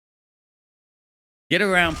Get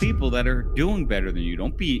around people that are doing better than you.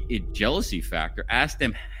 Don't be a jealousy factor. Ask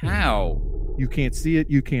them how. You can't see it,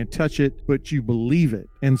 you can't touch it, but you believe it.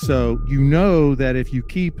 And so you know that if you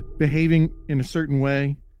keep behaving in a certain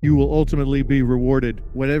way, you will ultimately be rewarded,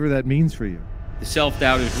 whatever that means for you. The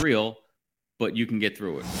self-doubt is real, but you can get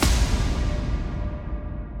through it.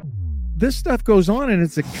 This stuff goes on and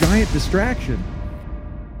it's a giant distraction.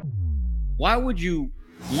 Why would you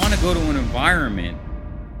want to go to an environment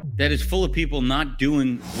that is full of people not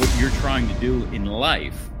doing what you're trying to do in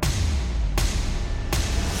life?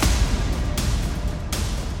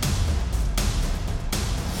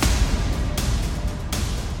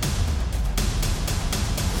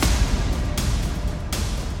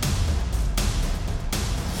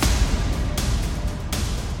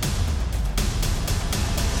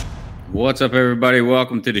 What's up, everybody?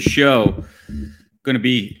 Welcome to the show. Going to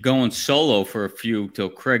be going solo for a few till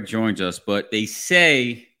Craig joins us, but they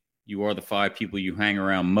say you are the 5 people you hang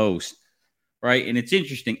around most, right? And it's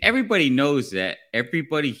interesting. Everybody knows that.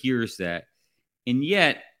 Everybody hears that. And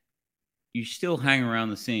yet, you still hang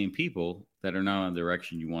around the same people that are not on the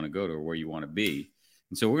direction you want to go to or where you want to be.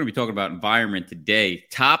 And so we're going to be talking about environment today.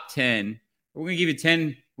 Top 10. We're going to give you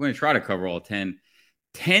 10. We're going to try to cover all 10.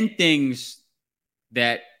 10 things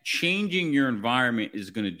that changing your environment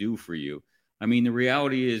is going to do for you. I mean, the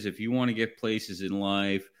reality is if you want to get places in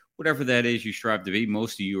life, whatever that is you strive to be,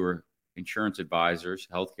 most of you are insurance advisors,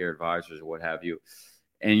 healthcare advisors, or what have you,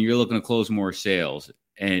 and you're looking to close more sales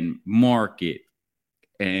and market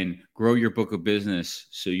and grow your book of business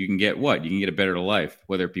so you can get what? You can get a better life,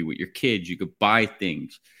 whether it be with your kids. You could buy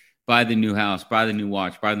things, buy the new house, buy the new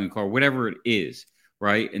watch, buy the new car, whatever it is,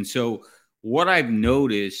 right? And so what I've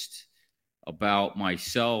noticed about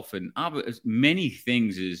myself and many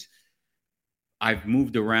things is I've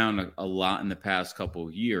moved around a lot in the past couple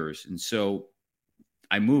of years. And so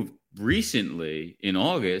I moved recently in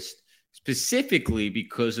August, specifically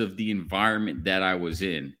because of the environment that I was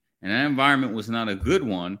in. And that environment was not a good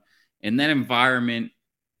one. And that environment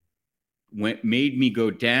made me go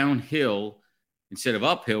downhill instead of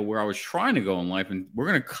uphill where I was trying to go in life. And we're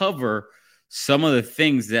going to cover some of the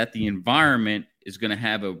things that the environment is going to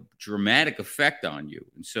have a dramatic effect on you.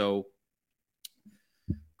 And so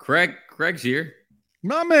Craig's here.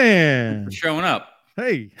 My man. For showing up.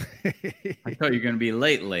 Hey. I thought you were going to be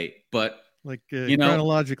late, but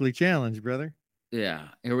chronologically challenged, brother. Yeah,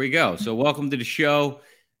 here we go. So welcome to the show.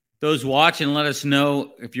 Those watching, let us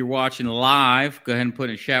know if you're watching live. Go ahead and put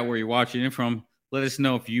in chat where you're watching it from. Let us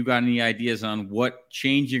know if you got any ideas on what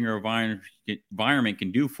changing your environment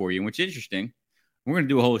can do for you. And what's interesting, we're going to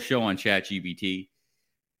do a whole show on ChatGPT.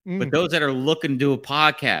 But those that are looking to do a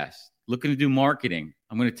podcast, looking to do marketing,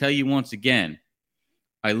 I'm going to tell you once again,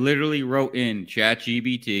 I literally wrote in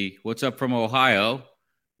ChatGPT, what's up from Ohio,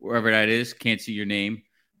 wherever that is, can't see your name.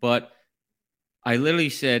 But I literally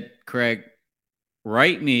said, Craig,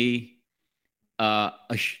 write me a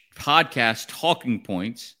podcast talking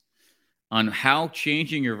points on how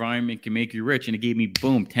changing your environment can make you rich. And it gave me,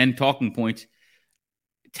 boom, 10 talking points,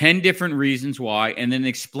 10 different reasons why, and then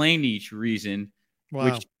explain each reason,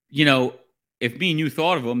 which, if me and you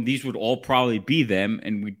thought of them, these would all probably be them.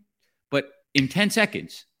 But in 10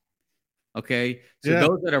 seconds. Okay. So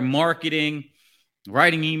those that are marketing,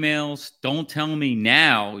 writing emails, don't tell me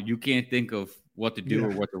now you can't think of what to do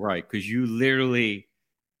or what to write. Cause you literally,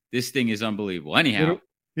 this thing is unbelievable. Anyhow.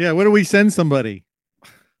 What do we send somebody?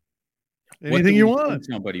 Anything you want.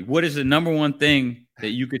 Somebody. What is the number one thing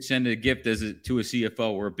that you could send a gift to a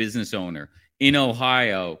CFO or a business owner in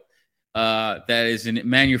Ohio that is a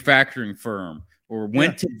manufacturing firm or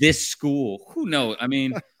went to this school? Who knows? I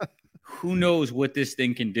mean, who knows what this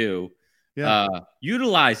thing can do?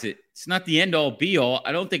 Utilize it. It's not the end all be all.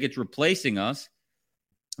 I don't think it's replacing us.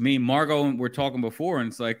 I mean, Margot, we're talking before, and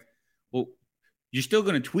it's like, well, you're still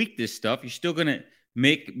going to tweak this stuff. You're still going to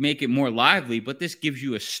make it more lively, but this gives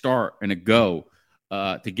you a start and a go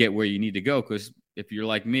to get where you need to go. Because if you're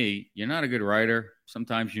like me, you're not a good writer.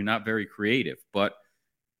 Sometimes you're not very creative. But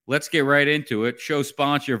let's get right into it. Show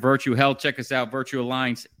sponsor, Virtue Health. Check us out,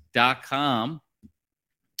 virtuealliance.com.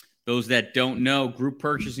 Those that don't know, group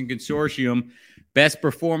purchasing consortium, best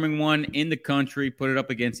performing one in the country. Put it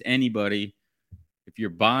up against anybody. If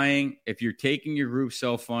you're taking your group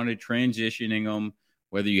self-funded, transitioning them,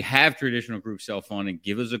 whether you have traditional group self-funding,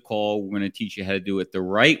 give us a call. We're going to teach you how to do it the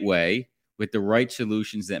right way with the right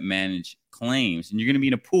solutions that manage claims. And you're going to be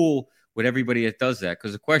in a pool with everybody that does that.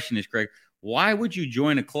 Because the question is, Craig, why would you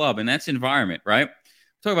join a club? And that's environment, right?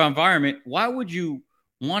 Talk about environment. Why would you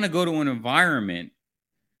want to go to an environment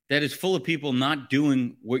that is full of people not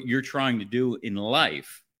doing what you're trying to do in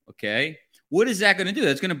life? Okay. What is that going to do?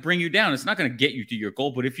 That's going to bring you down. It's not going to get you to your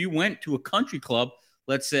goal. But if you went to a country club,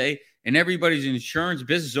 let's say, and everybody's an insurance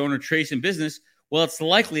business owner chasing business, well, it's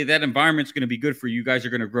likely that environment's going to be good for you. You guys are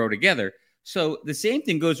going to grow together. So the same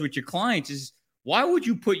thing goes with your clients is why would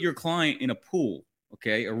you put your client in a pool,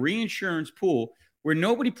 okay, a reinsurance pool where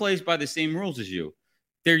nobody plays by the same rules as you?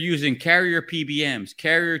 They're using carrier PBMs,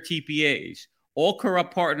 carrier TPAs, all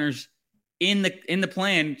corrupt partners in the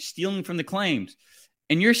plan, stealing from the claims.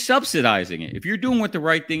 And you're subsidizing it. If you're doing what the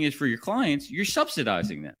right thing is for your clients, you're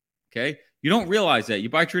subsidizing them, okay? You don't realize that. You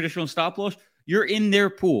buy traditional stop loss, you're in their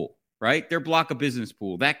pool, right? Their block of business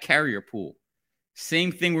pool, that carrier pool.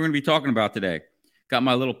 Same thing we're going to be talking about today. Got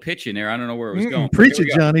my little pitch in there. I don't know where it was going. Preach it,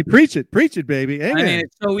 Johnny. Preach it, baby. Amen. I mean,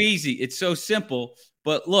 it's so easy. It's so simple.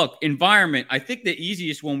 But look, environment, I think the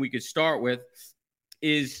easiest one we could start with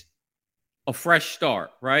is a fresh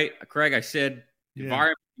start, right? Craig, I said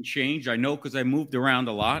environment changed. I know because I moved around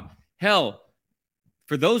a lot. Hell,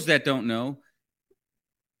 for those that don't know,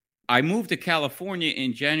 I moved to California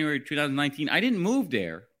in January 2019. I didn't move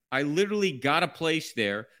there. I literally got a place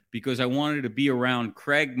there because I wanted to be around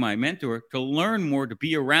Craig, my mentor, to learn more, to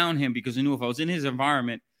be around him because I knew if I was in his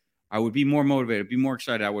environment, I would be more motivated, be more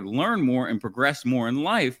excited. I would learn more and progress more in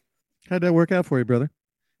life. How'd that work out for you, brother?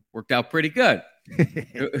 Worked out pretty good.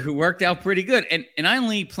 It worked out pretty good. And I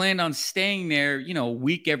only planned on staying there, a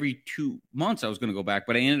week every 2 months I was going to go back.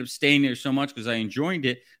 But I ended up staying there so much because I enjoyed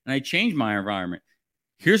it and I changed my environment.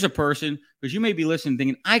 Here's a person, because you may be listening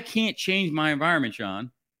thinking, I can't change my environment,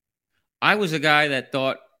 John. I was a guy that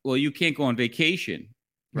thought, well, you can't go on vacation,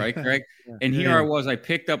 right, Craig? And here I was, I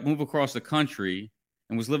picked up, moved across the country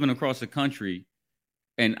and was living across the country.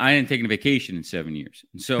 And I didn't take a vacation in 7 years.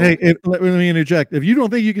 And so, let me interject. If you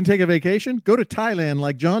don't think you can take a vacation, go to Thailand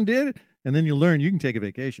like John did, and then you'll learn you can take a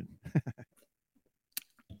vacation.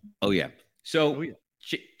 So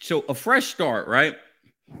a fresh start, right?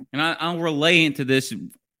 And I'll relay into this.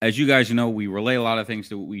 As you guys know, we relay a lot of things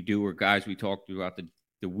that we do, or guys we talk throughout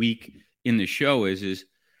the week in the show is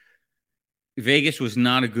Vegas was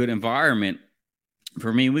not a good environment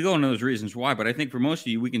for me. We go into those reasons why, but I think for most of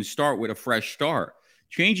you, we can start with a fresh start.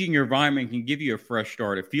 Changing your environment can give you a fresh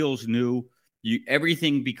start. It feels new.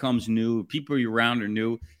 Everything becomes new. People you're around are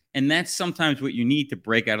new. And that's sometimes what you need to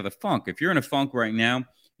break out of the funk. If you're in a funk right now and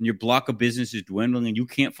your block of business is dwindling and you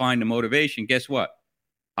can't find the motivation, guess what?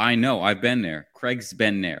 I know. I've been there. Craig's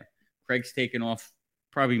been there. Craig's taken off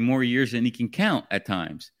probably more years than he can count at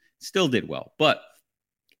times. Still did well. But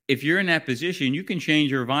if you're in that position, you can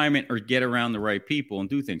change your environment or get around the right people and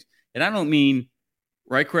do things. And I don't mean,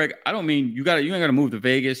 right, Craig? I don't mean you ain't got to move to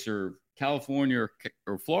Vegas or California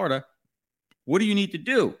or Florida. What do you need to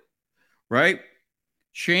do, right?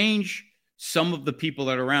 Change some of the people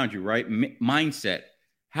that are around you, right? Mindset.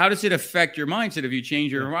 How does it affect your mindset if you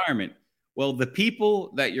change your environment? Well, the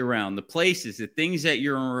people that you're around, the places, the things that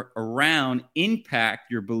you're around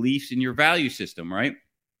impact your beliefs and your value system, right?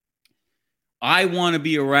 I want to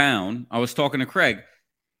be around. I was talking to Craig,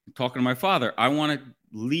 talking to my father. I want to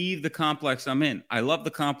leave the complex I'm in. I love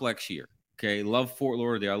the complex here. Okay. Love Fort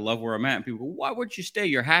Lauderdale. I love where I'm at. And people go, why would you stay?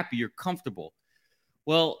 You're happy. You're comfortable.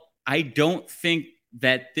 Well, I don't think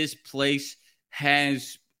that this place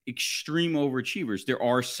has extreme overachievers. There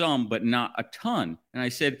are some, but not a ton. And I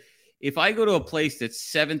said, if I go to a place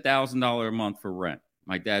that's $7,000 a month for rent,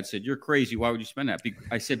 my dad said, you're crazy. Why would you spend that?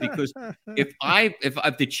 I said, because if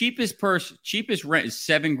the cheapest rent is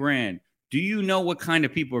 $7,000, do you know what kind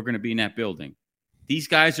of people are going to be in that building? These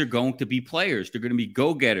guys are going to be players. They're going to be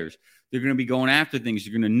go-getters. They're going to be going after things.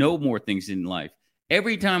 They're going to know more things in life.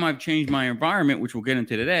 Every time I've changed my environment, which we'll get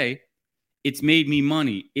into today, it's made me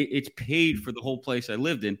money. It's paid for the whole place I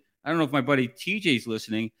lived in. I don't know if my buddy TJ's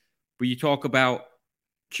listening, but you talk about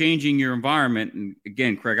changing your environment. And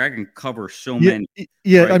again, Craig, I can cover so many.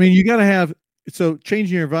 Yeah. Right? I mean, you got to have, so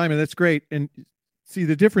changing your environment, that's great. And see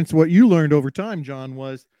the difference, what you learned over time, John,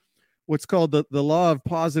 was what's called the law of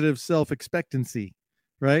positive self-expectancy,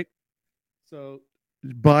 right? So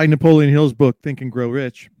buy Napoleon Hill's book, Think and Grow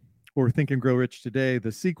Rich, or Think and Grow Rich Today,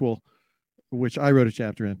 the sequel, which I wrote a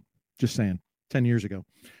chapter in, just saying, 10 years ago.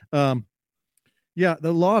 Yeah,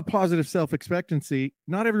 the law of positive self-expectancy,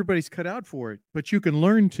 not everybody's cut out for it, but you can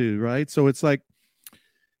learn to, right? So it's like,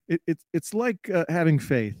 it's like having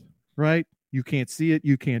faith, right? You can't see it,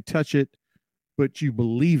 you can't touch it, but you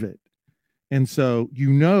believe it. And so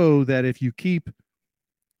you know that if you keep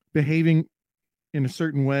behaving in a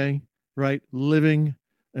certain way, right? Living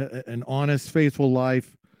an honest, faithful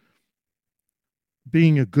life,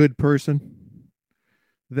 being a good person,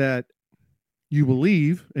 that you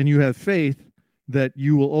believe and you have faith that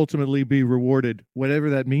you will ultimately be rewarded, whatever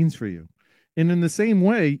that means for you. And in the same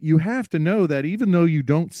way, you have to know that even though you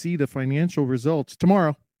don't see the financial results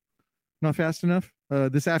tomorrow, not fast enough,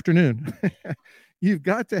 this afternoon, you've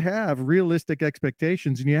got to have realistic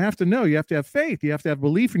expectations, and you have to know, you have to have faith, you have to have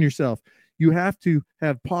belief in yourself. You have to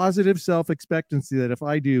have positive self expectancy that if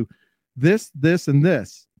I do this, this, and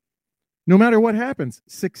this, no matter what happens,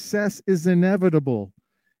 success is inevitable.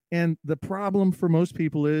 And the problem for most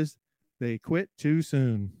people is they quit too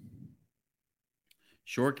soon.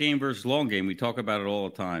 Short game versus long game. We talk about it all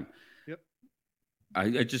the time. Yep.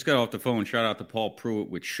 I just got off the phone. Shout out to Paul Pruitt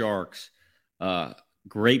with Sharks.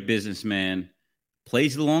 Great businessman.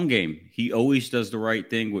 Plays the long game. He always does the right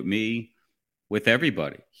thing with me, with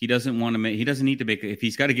everybody. He doesn't want to make. He doesn't need to make. If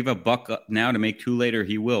he's got to give a buck up now to make two later,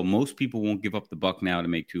 he will. Most people won't give up the buck now to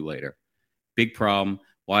make two later. Big problem.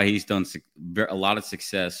 Why he's done a lot of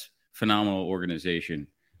success. Phenomenal organization.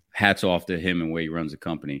 Hats off to him and the way he runs the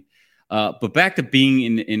company. But back to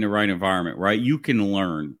being in the right environment, right? You can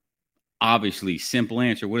learn. Obviously, simple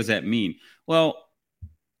answer. What does that mean? Well,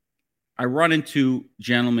 I run into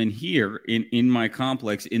gentlemen here in my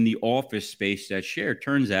complex in the office space that's shared.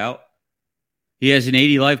 Turns out he has an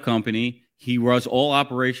 80 Life company. He runs all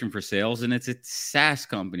operation for sales, and it's a SaaS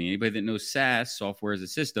company. Anybody that knows SaaS, software as a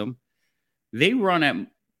system, they run at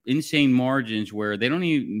insane margins where they don't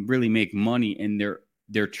even really make money, and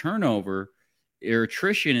their turnover, their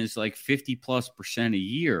attrition is like 50+% a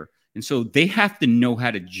year. And so they have to know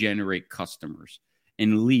how to generate customers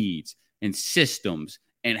and leads and systems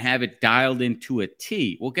and have it dialed into a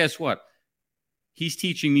T. Well, guess what? He's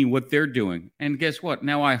teaching me what they're doing. And guess what?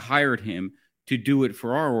 Now I hired him to do it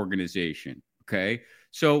for our organization. Okay.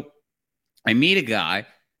 So I meet a guy.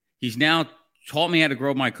 He's now taught me how to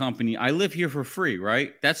grow my company. I live here for free,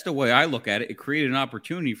 right? That's the way I look at it. It created an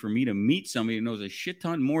opportunity for me to meet somebody who knows a shit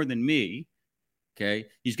ton more than me. Okay.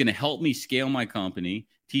 He's going to help me scale my company,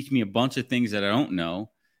 teach me a bunch of things that I don't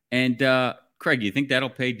know. And Craig, you think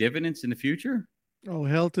that'll pay dividends in the future? Oh,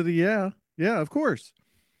 hell to the yeah. Yeah, of course.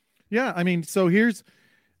 Yeah. I mean, so here's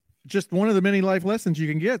just one of the many life lessons you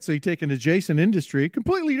can get. So you take an adjacent industry,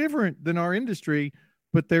 completely different than our industry,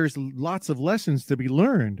 but there's lots of lessons to be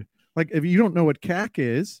learned. Like if you don't know what CAC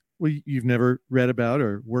is, well, you've never read about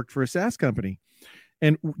or worked for a SaaS company.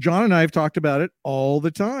 And John and I have talked about it all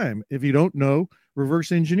the time. If you don't know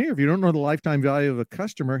reverse engineer, if you don't know the lifetime value of a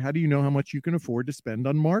customer, how do you know how much you can afford to spend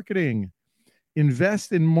on marketing?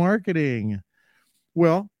 Invest in marketing.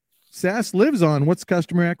 Well, SaaS lives on what's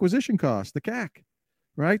customer acquisition cost, the CAC,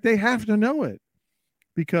 right? They have to know it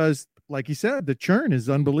because, like you said, the churn is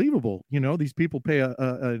unbelievable. You know, these people pay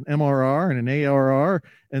an MRR and an ARR,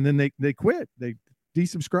 and then they quit, they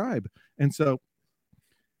desubscribe. And so,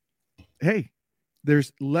 hey,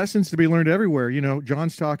 there's lessons to be learned everywhere. You know,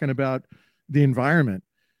 John's talking about the environment.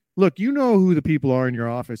 Look, you know who the people are in your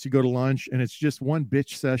office. You go to lunch and it's just one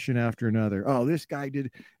bitch session after another. Oh, this guy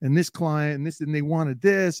did, and this client, and this, and they wanted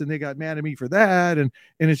this, and they got mad at me for that. And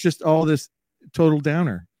it's just all this total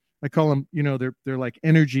downer. I call them, you know, they're like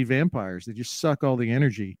energy vampires. They just suck all the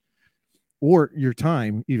energy or your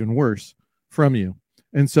time, even worse, from you.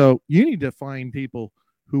 And so you need to find people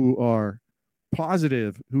who are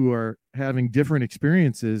positive, who are having different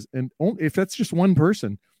experiences. And if that's just one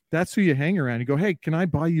person, that's who you hang around. You go, hey, can I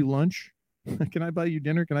buy you lunch? Can I buy you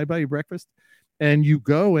dinner? Can I buy you breakfast? And you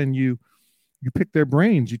go and you pick their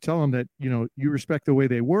brains. You tell them that, you know, you respect the way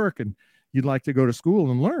they work and you'd like to go to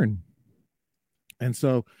school and learn. And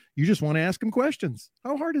so you just want to ask them questions.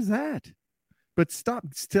 How hard is that? But stop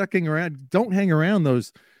sticking around. Don't hang around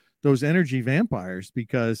those energy vampires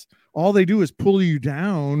because all they do is pull you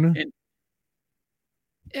down.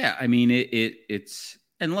 Yeah, I mean it's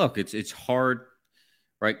and look, it's hard.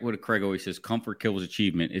 Right, what Craig always says, comfort kills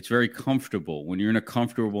achievement. It's very comfortable. When you're in a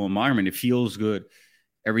comfortable environment, it feels good.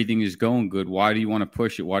 Everything is going good. Why do you want to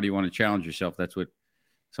push it? Why do you want to challenge yourself? That's what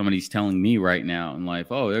somebody's telling me right now in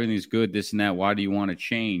life. Oh, everything's good, this and that. Why do you want to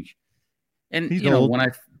change? And he's you know, old. when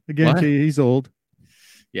I he's old.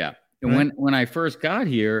 Yeah. And right? when I first got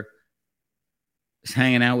here, I was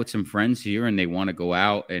hanging out with some friends here and they want to go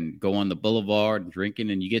out and go on the boulevard and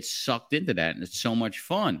drinking, and you get sucked into that, and it's so much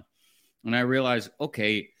fun. And I realized,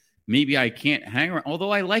 okay, maybe I can't hang around.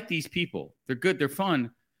 Although I like these people. They're good. They're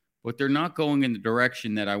fun. But they're not going in the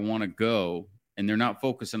direction that I want to go. And they're not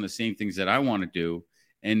focused on the same things that I want to do.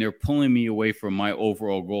 And they're pulling me away from my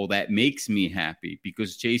overall goal that makes me happy.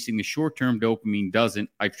 Because chasing the short-term dopamine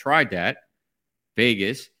doesn't. I've tried that.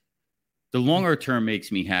 Vegas. The longer term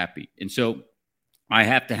makes me happy. And so I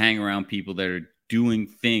have to hang around people that are doing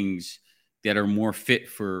things that are more fit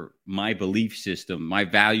for my belief system, my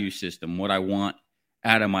value system, what I want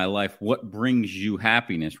out of my life, what brings you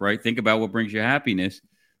happiness, right? Think about what brings you happiness.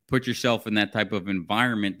 put yourself in that type of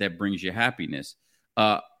environment that brings you happiness.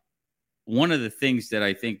 One of the things that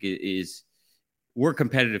I think is we're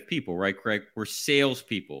competitive people, right, Craig? We're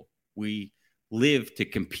salespeople. We live to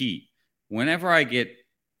compete. Whenever I get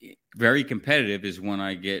very competitive is when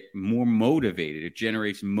I get more motivated. It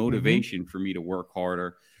generates motivation for me to work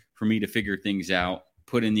harder, for me to figure things out,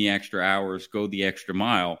 put in the extra hours, go the extra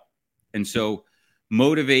mile. And so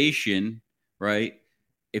motivation, right?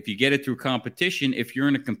 If you get it through competition, if you're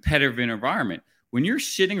in a competitive environment, when you're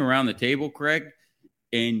sitting around the table, Craig,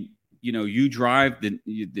 and you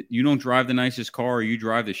don't drive the nicest car, or you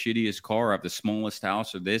drive the shittiest car, or have the smallest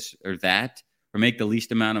house, or this or that, or make the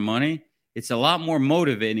least amount of money, it's a lot more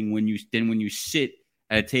motivating when you sit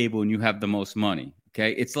at a table and you have the most money.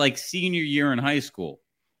 Okay. It's like senior year in high school.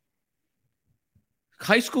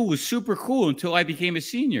 High school was super cool until I became a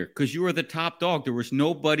senior because you were the top dog. There was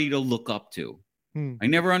nobody to look up to. I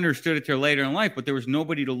never understood it till later in life, but there was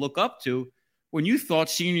nobody to look up to when you thought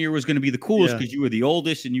senior year was going to be the coolest because you were the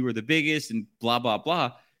oldest and you were the biggest and blah, blah,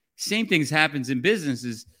 blah. Same things happens in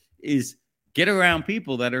business is get around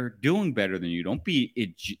people that are doing better than you. Don't be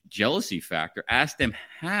a jealousy factor. Ask them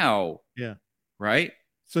how. Yeah. Right.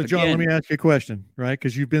 So, John, let me ask you a question, right?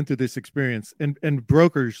 Because you've been through this experience and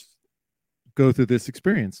brokers go through this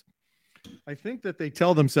experience. I think that they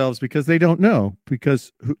tell themselves because they don't know,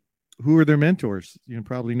 because who are their mentors?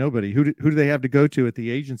 Probably nobody. Who do they have to go to at the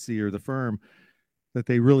agency or the firm that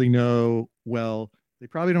they really know well? They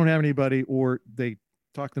probably don't have anybody, or they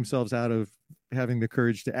talk themselves out of having the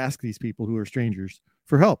courage to ask these people who are strangers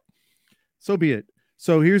for help. So be it.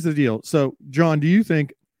 So here's the deal. So, John, do you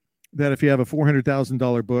think that if you have a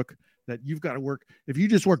 $400,000 book that you've got to work, if you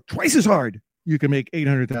just work twice as hard, you can make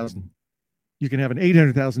 $800,000? You can have an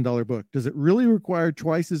 $800,000 book. Does it really require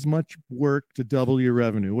twice as much work to double your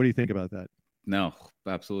revenue? What do you think about that? No,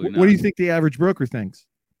 absolutely not. What do you think the average broker thinks?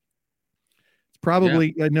 It's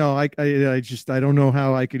probably no. I don't know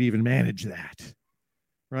how I could even manage that.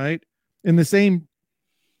 Right? In the same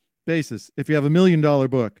basis, if you have $1 million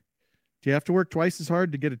book, do you have to work twice as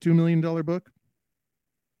hard to get a $2 million book?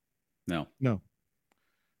 No.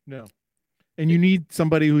 And you need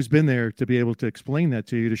somebody who's been there to be able to explain that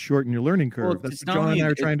to you, to shorten your learning curve. Well, that's what John and I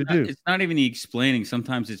are trying to do. It's not even the explaining.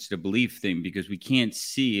 Sometimes it's the belief thing because we can't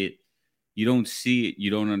see it. You don't see it.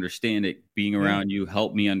 You don't understand it. Being around you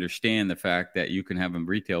helped me understand the fact that you can have a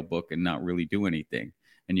retail book and not really do anything.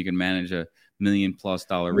 And you can manage $1 million+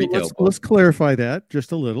 retail book. Let's clarify that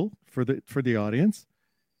just a little for the audience.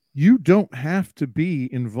 You don't have to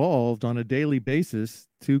be involved on a daily basis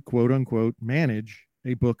to quote unquote manage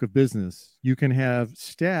a book of business. You can have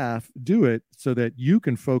staff do it so that you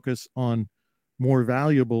can focus on more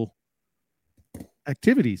valuable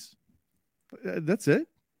activities. That's it.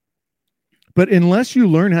 But unless you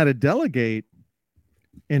learn how to delegate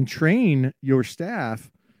and train your staff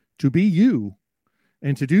to be you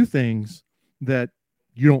and to do things that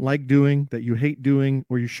you don't like doing, that you hate doing,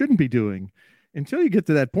 or you shouldn't be doing, until you get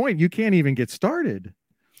to that point, you can't even get started.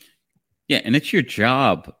 Yeah, and it's your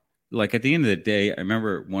job. Like at the end of the day, I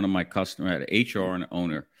remember one of my customers had an HR and an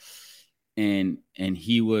owner, and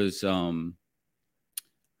he was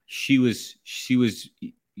she was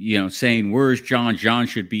saying, "Where's John? John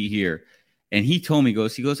should be here." And he told me,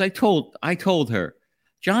 he goes, I told her,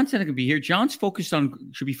 John's not going to be here. John's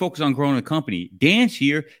should be focused on growing the company. Dan's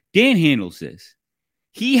here. Dan handles this.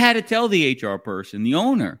 He had to tell the HR person, the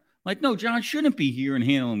owner, like, no, John shouldn't be here and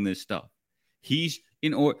handling this stuff. He's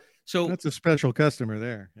in order. So that's a special customer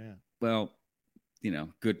there. Yeah. Well,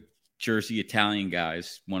 good Jersey Italian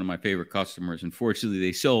guys, one of my favorite customers. Unfortunately,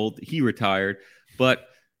 they sold. He retired, but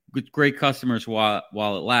great customers while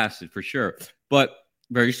it lasted for sure. But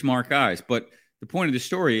very smart guys. But the point of the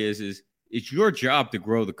story is it's your job to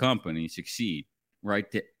grow the company, succeed, right?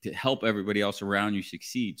 To help everybody else around you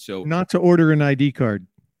succeed. So not to order an ID card.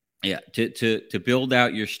 Yeah, to build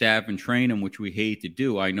out your staff and train them, which we hate to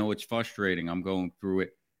do. I know it's frustrating. I'm going through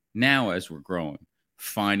it now as we're growing,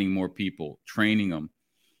 finding more people, training them.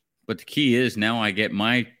 But the key is now I get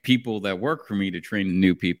my people that work for me to train the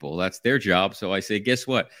new people. That's their job. So I say, guess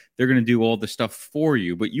what? They're going to do all the stuff for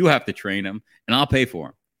you, but you have to train them, and I'll pay for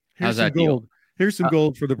them. How's that deal? Here's some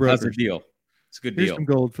gold for the brokers. How's the deal? It's a good deal. Here's some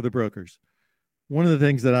gold for the brokers. One of the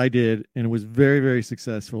things that I did, and it was very, very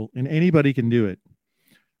successful, and anybody can do it.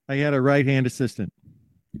 I had a right-hand assistant.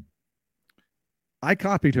 I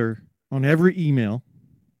copied her on every email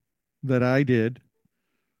that I did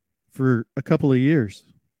for a couple of years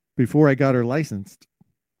before I got her licensed.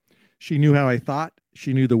 She knew how I thought.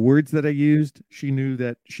 She knew the words that I used. She knew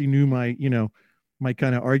my, my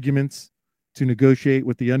kind of arguments to negotiate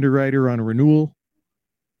with the underwriter on a renewal,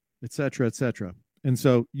 et cetera, et cetera. And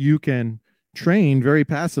so you can train very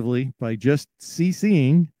passively by just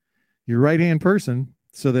CCing your right hand person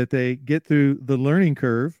so that they get through the learning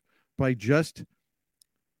curve by just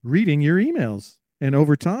reading your emails. And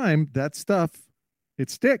over time, that stuff, it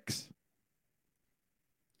sticks.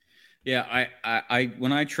 Yeah, I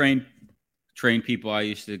when I train people,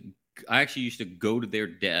 I actually used to go to their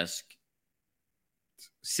desk,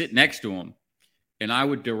 sit next to them, and I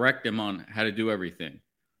would direct them on how to do everything.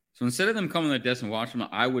 So instead of them coming to the desk and watching them,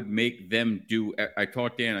 I would make them do. I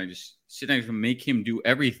taught Dan, I just sit next to him, make him do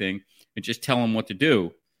everything, and just tell him what to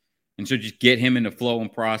do. And so just get him in the flow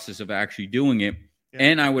and process of actually doing it. Yeah.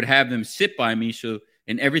 And I would have them sit by me,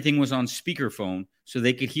 and everything was on speakerphone, so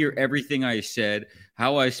they could hear everything I said,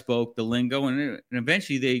 how I spoke, the lingo, and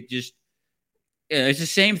eventually they just. Yeah, it's the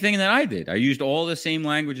same thing that I did. I used all the same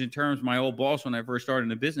language and terms my old boss, when I first started in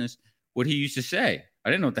the business, what he used to say. I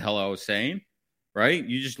didn't know what the hell I was saying, right?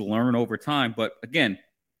 You just learn over time. But again,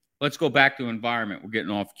 let's go back to environment. We're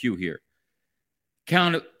getting off cue here.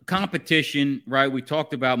 Competition, right? We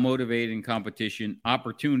talked about motivating competition,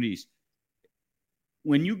 opportunities.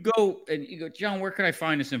 When you go and you go, John, where could I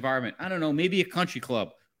find this environment? I don't know, maybe a country club.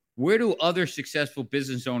 Where do other successful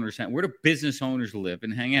business owners hang? Where do business owners live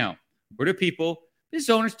and hang out? Where do business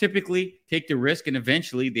owners typically take the risk, and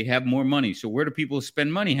eventually they have more money. So where do people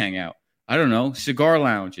spend money hang out? I don't know, cigar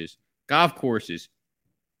lounges, golf courses.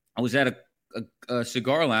 I was at a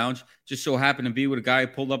cigar lounge, just so happened to be with a guy who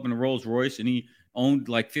pulled up in a Rolls Royce, and he owned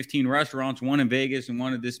like 15 restaurants, one in Vegas and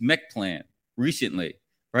one at this MEC plant recently,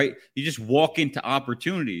 right? You just walk into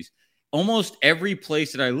opportunities. Almost every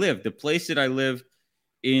place that I lived, the place that I lived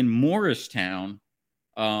in Morristown,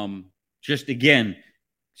 just again,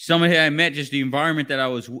 somebody I met, just the environment that I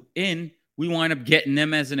was in, we wind up getting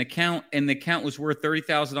them as an account, and the account was worth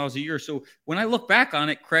 $30,000 a year. So when I look back on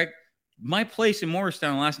it, Craig, my place in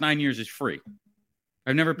Morristown the last 9 years is free.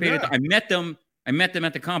 I've never paid it. I met them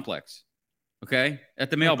at the complex, okay, at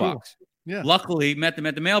the mailbox. Cool. Yeah. Luckily, met them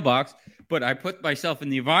at the mailbox, but I put myself in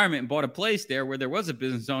the environment and bought a place there where there was a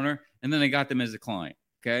business owner, and then I got them as a client,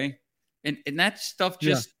 okay? And that stuff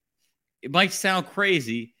just, it might sound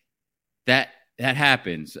crazy that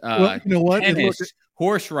happens. Well, you know what? Tennis,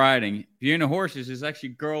 horse riding. If you're into horses, there's actually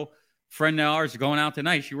a girl friend of ours going out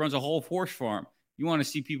tonight. She runs a whole horse farm. You want to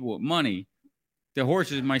see people with money. The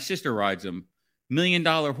horses, my sister rides them. $1 million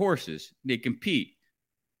horses. They compete.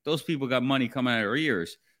 Those people got money coming out of their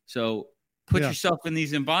ears. So put yourself in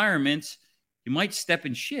these environments. You might step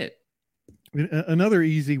in shit. Another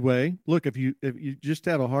easy way. Look, if you just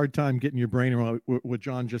have a hard time getting your brain around what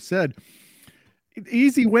John just said,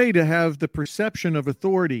 easy way to have the perception of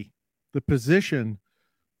authority, the position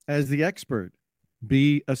as the expert.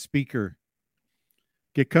 Be a speaker.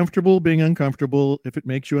 Get comfortable being uncomfortable. If it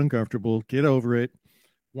makes you uncomfortable, get over it.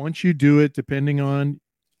 Once you do it, depending on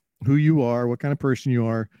who you are, what kind of person you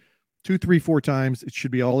are, 2, 3, 4 times, it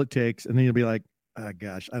should be all it takes. And then you'll be like, oh,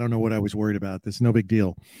 gosh, I don't know what I was worried about. This is no big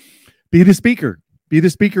deal. Be the speaker. Be the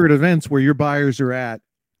speaker at events where your buyers are at.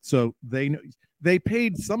 So they know. They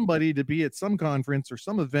paid somebody to be at some conference or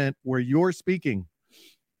some event where you're speaking.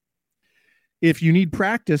 If you need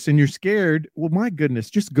practice and you're scared, well, my goodness,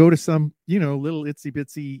 just go to some, little itsy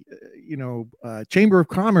bitsy, chamber of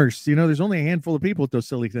commerce. There's only a handful of people at those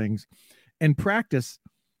silly things, and practice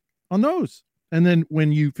on those. And then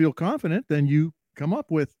when you feel confident, then you come up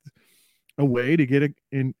with a way to get a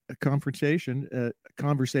conversation,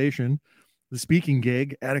 the speaking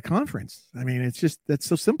gig at a conference. I mean, that's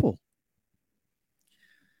so simple.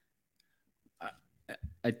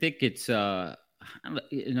 I think it's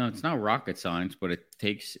it's not rocket science, but it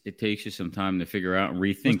takes you some time to figure out and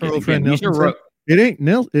rethink it. Again,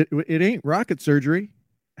 it ain't rocket surgery.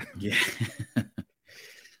 Yeah.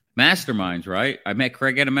 Masterminds, right? I met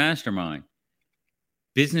Craig at a mastermind.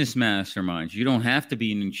 Business masterminds. You don't have to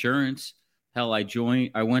be in insurance. Hell, I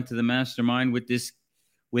went to the mastermind with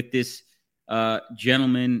this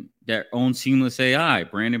gentleman that owns Seamless AI,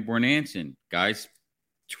 Brandon Bornanson. Guy's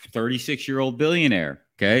 36-year-old billionaire.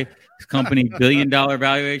 Okay. His company, $1 billion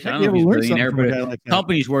valuation. I don't know if he's a billionaire, but like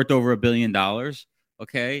company's worth over $1 billion.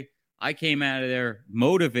 Okay. I came out of there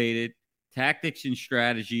motivated, tactics and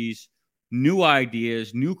strategies, new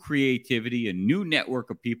ideas, new creativity, a new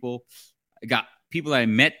network of people. I got people that I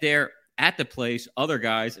met there at the place, other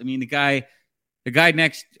guys. I mean, the guy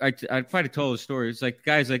next, I probably told the story. It's like, the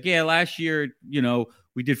guy's like, yeah, last year,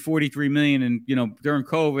 we did 43 million, and, during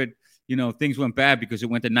COVID, things went bad because it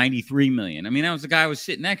went to 93 million. I mean, that was the guy I was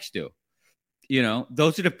sitting next to.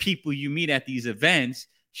 Those are the people you meet at these events,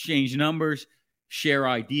 exchange numbers, share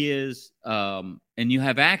ideas, and you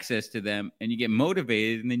have access to them, and you get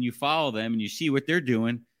motivated, and then you follow them and you see what they're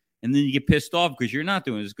doing, and then you get pissed off because you're not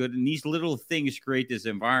doing as good. And these little things create this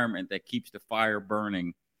environment that keeps the fire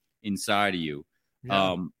burning inside of you.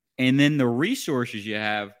 Yeah. And then the resources you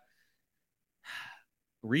have,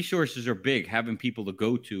 resources are big. Having people to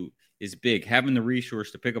go to is big. Having the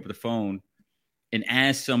resource to pick up the phone and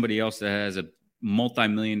ask somebody else that has a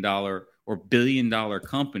multi-million-dollar or billion-dollar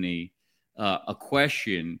company a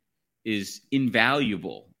question is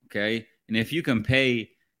invaluable, okay? And if you can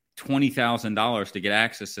pay $20,000 to get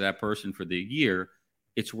access to that person for the year,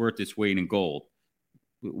 it's worth its weight in gold.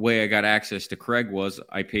 The way I got access to Craig was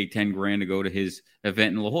I paid 10 grand to go to his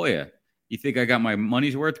event in La Jolla. You think I got my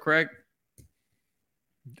money's worth, Craig?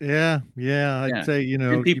 Yeah. I'd say, you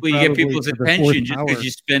get people's attention just because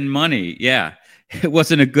you spend money. Yeah. It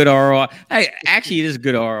wasn't a good ROI. Actually, it is a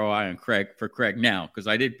good ROI on Craig now because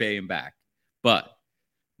I did pay him back, but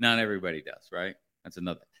not everybody does, right? It's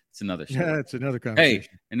another story. Yeah, it's another conversation. Hey,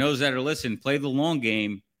 and those that are listening, play the long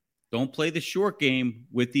game. Don't play the short game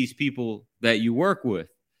with these people that you work with.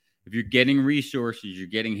 If you're getting resources, you're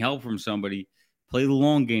getting help from somebody, play the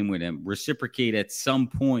long game with them. Reciprocate at some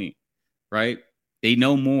point, right? They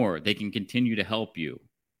know more. They can continue to help you,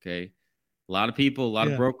 okay? A lot of people, a lot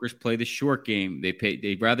of brokers play the short game.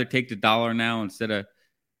 They'd rather take the dollar now instead of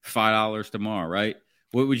 $5 tomorrow, right?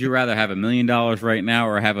 What would you rather have, $1 million right now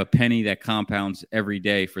or have a penny that compounds every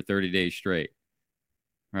day for 30 days straight?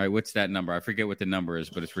 Right? What's that number? I forget what the number is,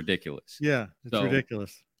 but it's ridiculous. Yeah, it's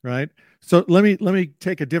ridiculous, right? So let me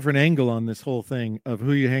take a different angle on this whole thing of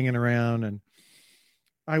who you're hanging around. And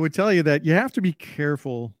I would tell you that you have to be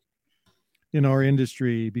careful in our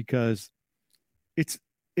industry because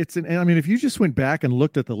if you just went back and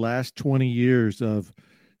looked at the last 20 years of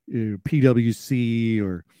PwC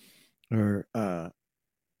or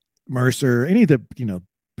Mercer, any of the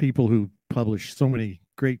people who publish so many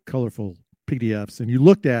great colorful PDFs, and you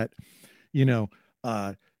looked at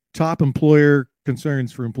top employer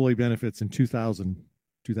concerns for employee benefits in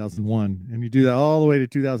 2001, and you do that all the way to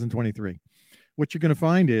 2023, what you're going to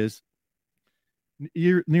find is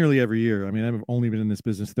nearly every year. I mean, I've only been in this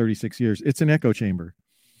business 36 years. It's an echo chamber.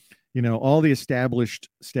 All the established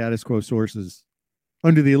status quo sources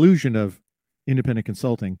under the illusion of independent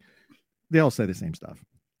consulting, they all say the same stuff.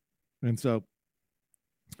 And so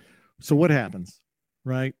what happens,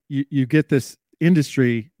 right? You get this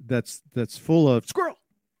industry that's full of squirrel,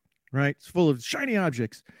 right? It's full of shiny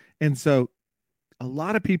objects. And so a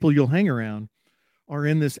lot of people you'll hang around are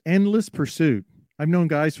in this endless pursuit. I've known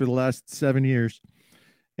guys for the last 7 years,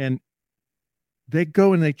 and they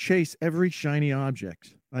go and they chase every shiny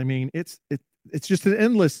object. I mean, it's just an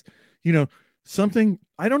endless, something.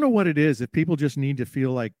 I don't know what it is. If people just need to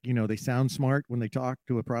feel like, they sound smart when they talk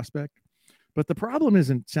to a prospect, but the problem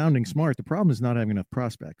isn't sounding smart. The problem is not having enough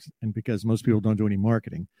prospects, and because most people don't do any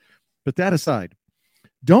marketing. But that aside,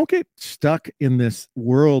 don't get stuck in this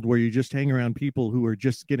world where you just hang around people who are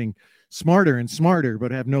just getting smarter and smarter,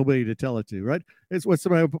 but have nobody to tell it to, right? It's what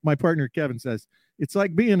my partner Kevin says. It's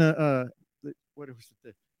like being the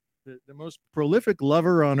most prolific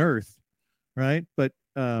lover on earth, right? But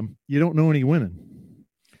you don't know any women.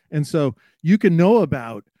 And so you can know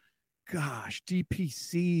about,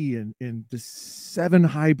 DPC and the 7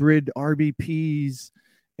 hybrid RBPs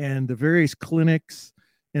and the various clinics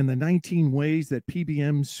and the 19 ways that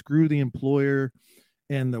PBMs screw the employer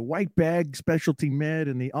and the white bag specialty med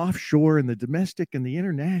and the offshore and the domestic and the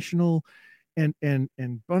international and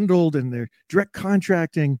bundled and their direct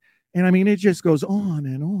contracting. And I mean, it just goes on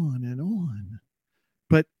and on and on.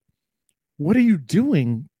 But what are you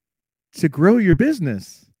doing to grow your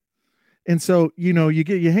business? And so, you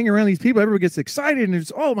hang around these people, everybody gets excited and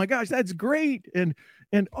it's, oh my gosh, that's great. And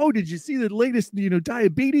oh, did you see the latest,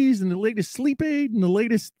 diabetes and the latest sleep aid and the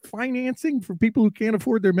latest financing for people who can't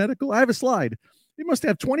afford their medical? I have a slide. They must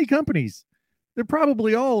have 20 companies. They're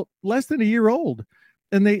probably all less than a year old.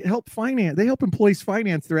 And they help employees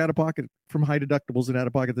finance their out-of-pocket from high deductibles and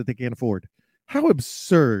out-of-pocket that they can't afford. How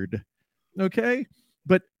absurd. Okay.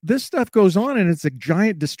 But this stuff goes on and it's a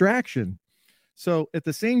giant distraction. So at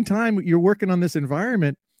the same time you're working on this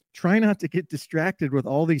environment, try not to get distracted with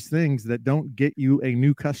all these things that don't get you a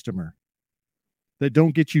new customer, that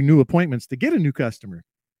don't get you new appointments to get a new customer.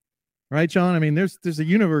 Right, John? I mean, there's a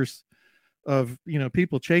universe of,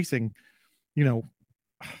 people chasing,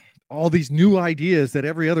 all these new ideas that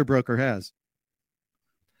every other broker has.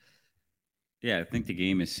 Yeah, I think the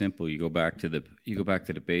game is simple. You go back to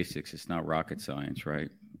the basics. It's not rocket science, right?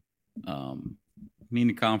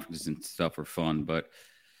 The conferences and stuff are fun, but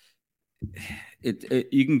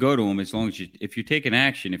you can go to them as long as if you're taking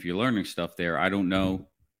action, if you're learning stuff there. I don't know.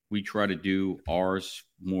 We try to do ours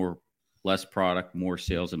more less product, more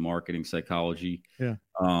sales and marketing psychology. Yeah.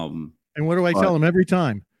 And what do I tell them every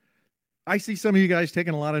time? I see some of you guys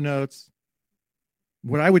taking a lot of notes.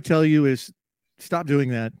 What I would tell you is stop doing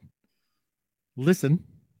that. Listen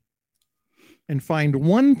and find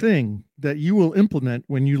one thing that you will implement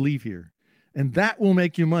when you leave here. And that will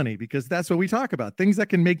make you money, because that's what we talk about. Things that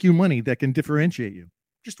can make you money, that can differentiate you.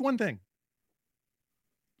 Just one thing.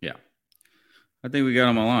 Yeah. I think we got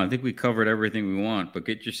them all on. I think we covered everything we want, but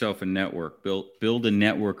get yourself a network, build a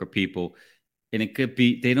network of people. And it could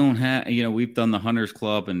be, they don't have, we've done the Hunters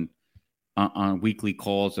Club and on weekly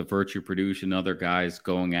calls of Virtue Produce and other guys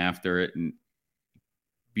going after it, and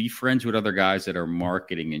be friends with other guys that are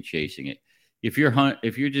marketing and chasing it. If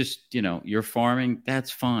you're just, you're farming,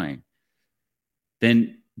 that's fine.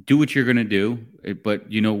 Then do what you're going to do,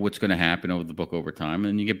 but you know what's going to happen over the book over time,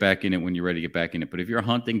 and you get back in it when you're ready to get back in it. But if you're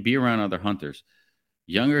hunting, be around other hunters.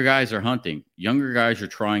 Younger guys are hunting. Younger guys are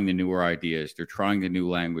trying the newer ideas. They're trying the new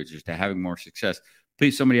languages. They're having more success.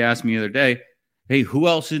 Please, somebody asked me the other day, hey, who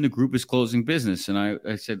else in the group is closing business? And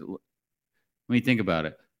I said, let me think about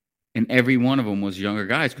it. And every one of them was younger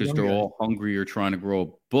guys, because they're all hungry or trying to grow a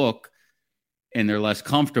book, and they're less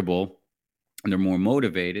comfortable and they're more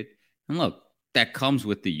motivated. And look, that comes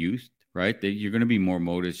with the youth, right? That you're going to be more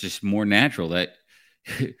motivated. It's just more natural that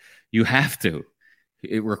you have to.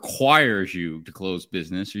 It requires you to close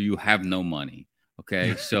business, or you have no money.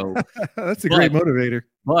 Okay, so that's a great motivator.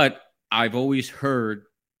 But I've always heard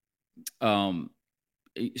some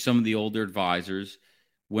of the older advisors,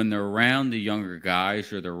 when they're around the younger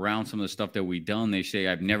guys or they're around some of the stuff that we've done, they say,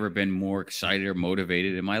 I've never been more excited or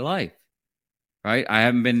motivated in my life, right? I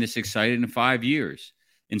haven't been this excited in 5 years.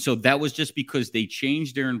 And so that was just because they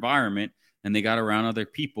changed their environment and they got around other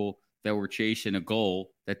people that were chasing a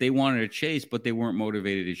goal that they wanted to chase, but they weren't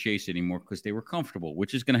motivated to chase anymore because they were comfortable,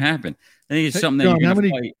 which is going to happen. I think it's something that you're going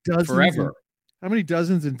to fight forever. How many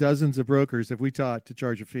dozens and dozens of brokers have we taught to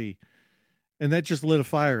charge a fee? And that just lit a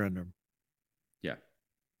fire under them. Yeah.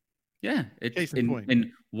 Yeah.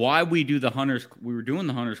 And why we do we were doing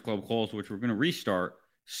the Hunters Club calls, which we're going to restart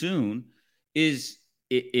soon, is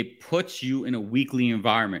it puts you in a weekly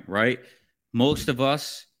environment, right? Most of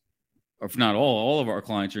us, if not all of our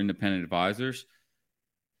clients are independent advisors.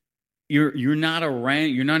 You're not around,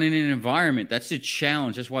 you're not in an environment. That's the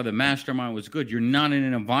challenge. That's why the mastermind was good. You're not in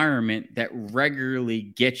an environment that regularly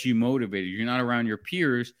gets you motivated. You're not around your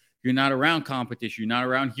peers. You're not around competition. You're not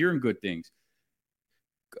around hearing good things.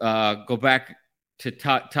 Go back to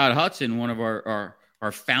Todd Hudson, one of our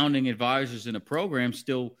founding advisors in the program,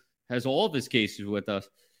 still has all of his cases with us.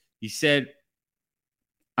 He said,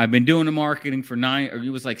 I've been doing the marketing for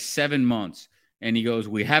 7 months. And he goes,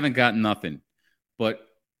 we haven't gotten nothing, but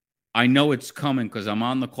I know it's coming because I'm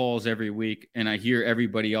on the calls every week and I hear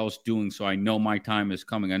everybody else doing. So I know my time is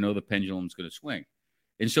coming. I know the pendulum's going to swing.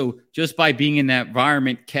 And so just by being in that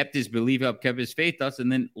environment, kept his belief up, kept his faith up. And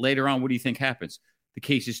then later on, what do you think happens? The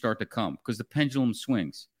cases start to come because the pendulum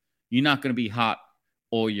swings. You're not going to be hot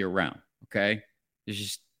all year round. Okay.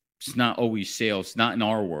 It's not always sales. It's not in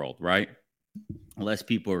our world, right? Unless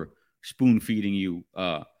people are spoon feeding you,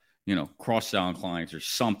 cross-selling clients or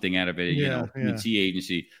something out of it, P&C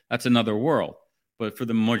agency. That's another world. But for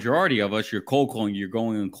the majority of us, you're cold calling, you're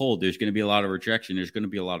going in cold. There's going to be a lot of rejection. There's going to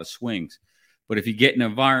be a lot of swings. But if you get an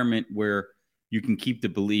environment where you can keep the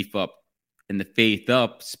belief up and the faith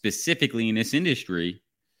up, specifically in this industry,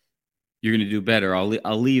 you're going to do better.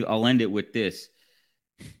 I'll end it with this.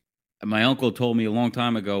 My uncle told me a long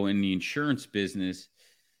time ago, in the insurance business,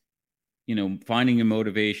 finding a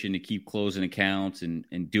motivation to keep closing accounts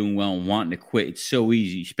and doing well and wanting to quit, it's so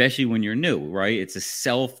easy, especially when you're new, right? It's a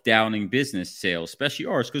self-doubting business sale, especially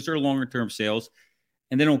ours, because they're longer-term sales,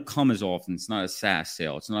 and they don't come as often. It's not a SaaS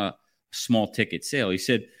sale. It's not a small ticket sale. He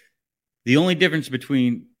said, the only difference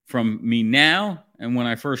from me now and when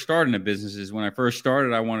I first started in the business is when I first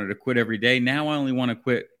started, I wanted to quit every day. Now I only want to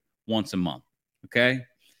quit once a month, okay?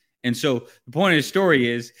 And so the point of the story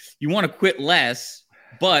is you want to quit less,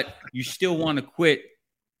 but you still want to quit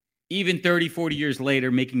even 30, 40 years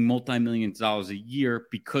later, making multi-millions of dollars a year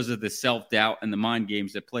because of the self-doubt and the mind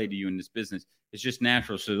games that play to you in this business. It's just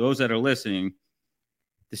natural. So those that are listening,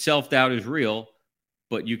 the self-doubt is real,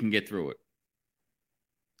 but you can get through it.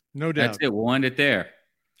 No doubt. That's it. We'll end it there.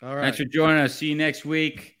 All right. Thanks for joining us. See you next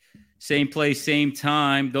week. Same place, same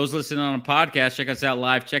time. Those listening on a podcast, check us out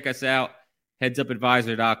live. Check us out.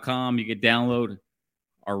 headsupadvisor.com. You can download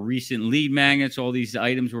our recent lead magnets, all these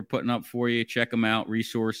items we're putting up for you. Check them out.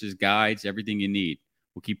 Resources, guides, everything you need.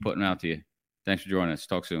 We'll keep putting them out to you. Thanks for joining us.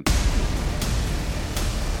 Talk soon.